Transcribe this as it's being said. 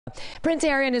Prince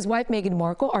Harry and his wife Meghan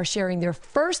Markle are sharing their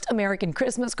first American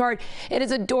Christmas card. It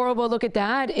is adorable. Look at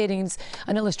that. It is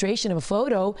an illustration of a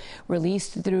photo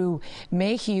released through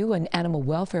Mayhew, an animal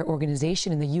welfare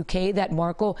organization in the UK that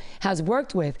Markle has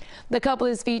worked with. The couple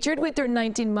is featured with their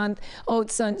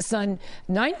 19-month-old son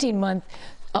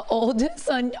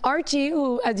Archie,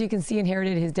 who, as you can see,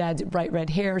 inherited his dad's bright red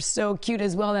hair. So cute,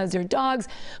 as well as their dogs,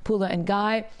 Pula and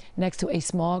Guy, next to a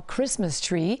small Christmas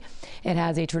tree. It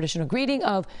has a traditional greeting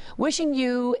of wishing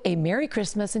you a Merry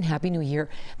Christmas and Happy New Year.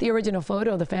 The original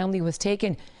photo of the family was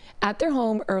taken at their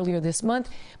home earlier this month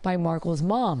by Markle's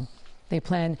mom. They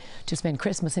plan to spend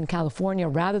Christmas in California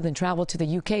rather than travel to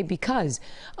the UK because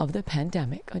of the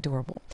pandemic. Adorable.